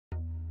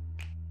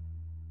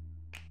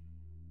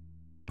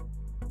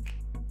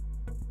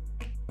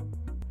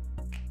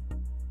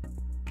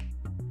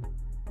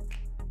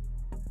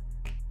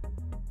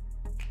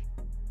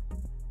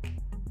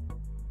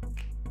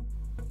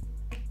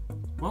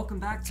Welcome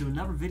back to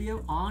another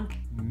video on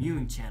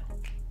Mewing Channel.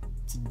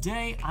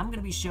 Today I'm going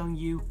to be showing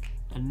you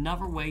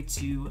another way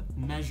to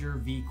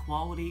measure the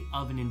quality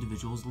of an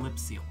individual's lip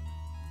seal.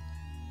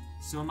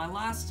 So in my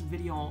last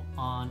video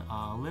on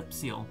lip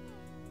seal,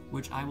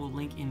 which I will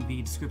link in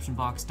the description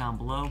box down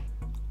below,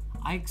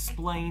 I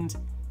explained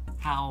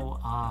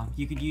how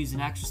you could use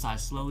an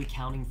exercise slowly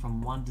counting from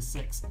 1 to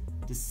 6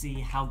 to see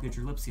how good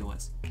your lip seal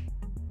is.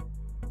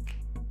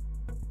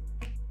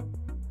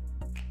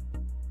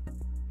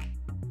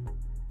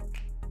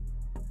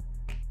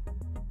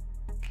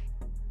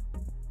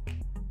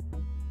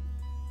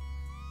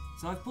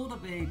 So I've pulled up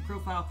a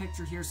profile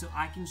picture here so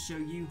I can show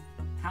you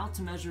how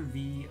to measure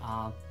the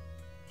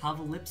how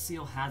the lip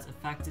seal has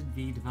affected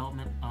the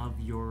development of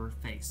your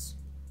face.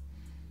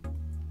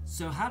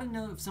 So how to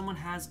know if someone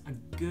has a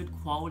good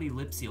quality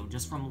lip seal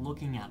just from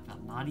looking at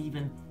them, not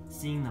even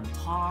seeing them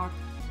talk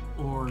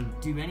or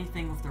do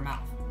anything with their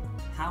mouth.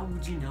 How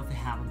would you know if they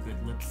have a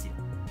good lip seal?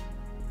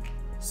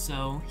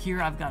 So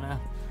here I've got a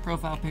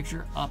profile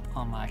picture up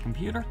on my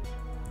computer.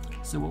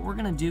 So what we're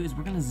gonna do is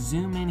we're gonna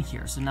zoom in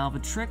here. So now the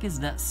trick is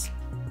this.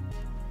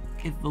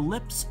 If the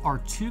lips are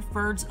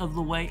 2/3 of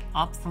the way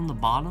up from the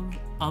bottom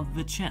of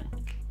the chin,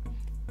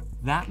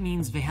 that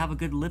means they have a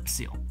good lip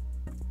seal.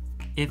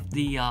 If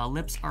the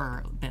lips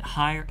are a bit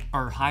higher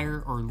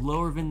or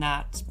lower than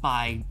that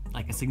by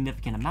like a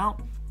significant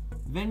amount,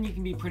 then you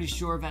can be pretty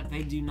sure that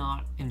they do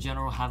not in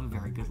general have a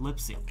very good lip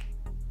seal.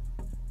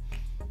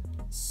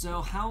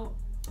 So how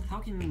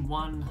can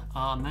one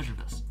measure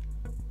this?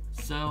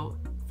 So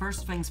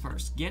first things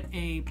first, get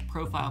a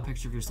profile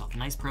picture of yourself. A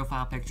nice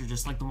profile picture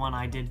just like the one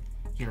I did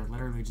here,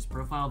 literally just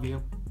profile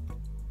view.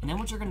 And then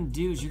what you're gonna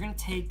do is you're gonna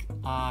take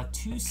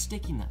 2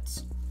 sticky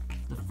notes.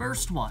 The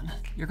first one,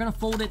 you're gonna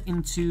fold it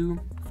into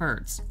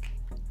thirds.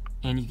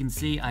 And you can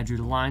see I drew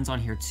the lines on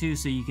here too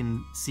so you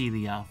can see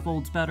the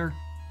folds better.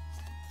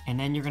 And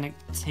then you're gonna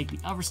take the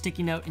other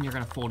sticky note and you're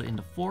gonna fold it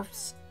into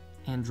fourths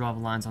and draw the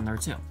lines on there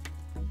too.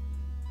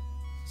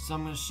 So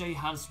I'm gonna show you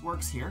how this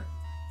works here.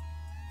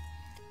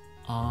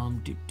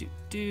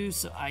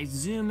 So I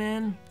zoom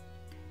in,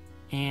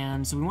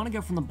 and so we want to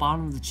go from the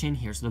bottom of the chin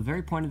here. So the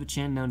very point of the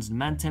chin, known as the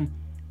menton,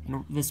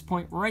 and this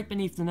point right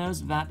beneath the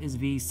nose, that is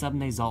the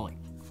subnasale.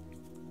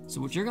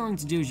 So what you're going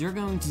to do is you're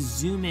going to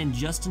zoom in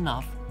just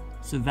enough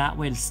so that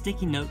way the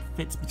sticky note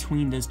fits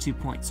between those 2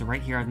 points. So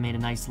right here I've made a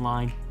nice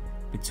line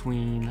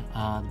between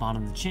the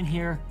bottom of the chin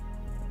here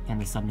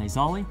and the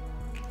subnasale.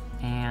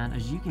 And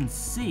as you can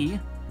see,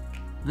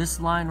 this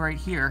line right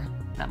here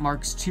that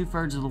marks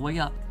 2/3 of the way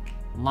up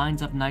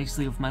lines up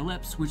nicely with my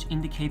lips, which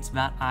indicates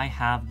that I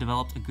have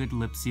developed a good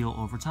lip seal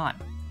over time.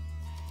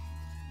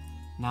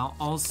 Now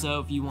also,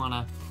 if you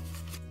wanna,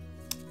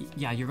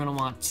 you're gonna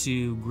want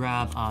to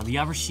grab the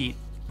other sheet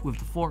with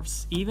the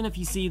fourths. Even if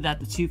you see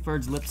that the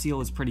 2/3 lip seal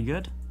is pretty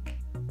good,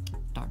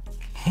 darn.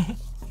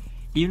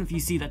 Even if you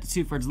see that the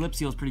 2/3 lip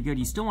seal is pretty good,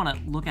 you still wanna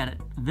look at it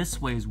this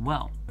way as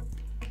well.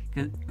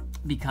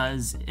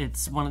 Because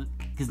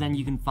then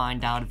you can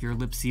find out if your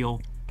lip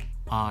seal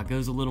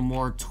goes a little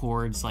more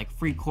towards like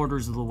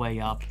 3/4 of the way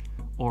up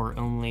or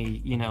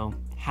only,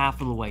 half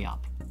of the way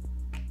up.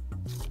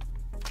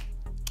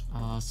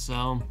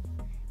 So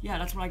yeah,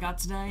 that's what I got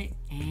today,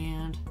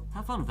 and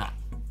have fun with that.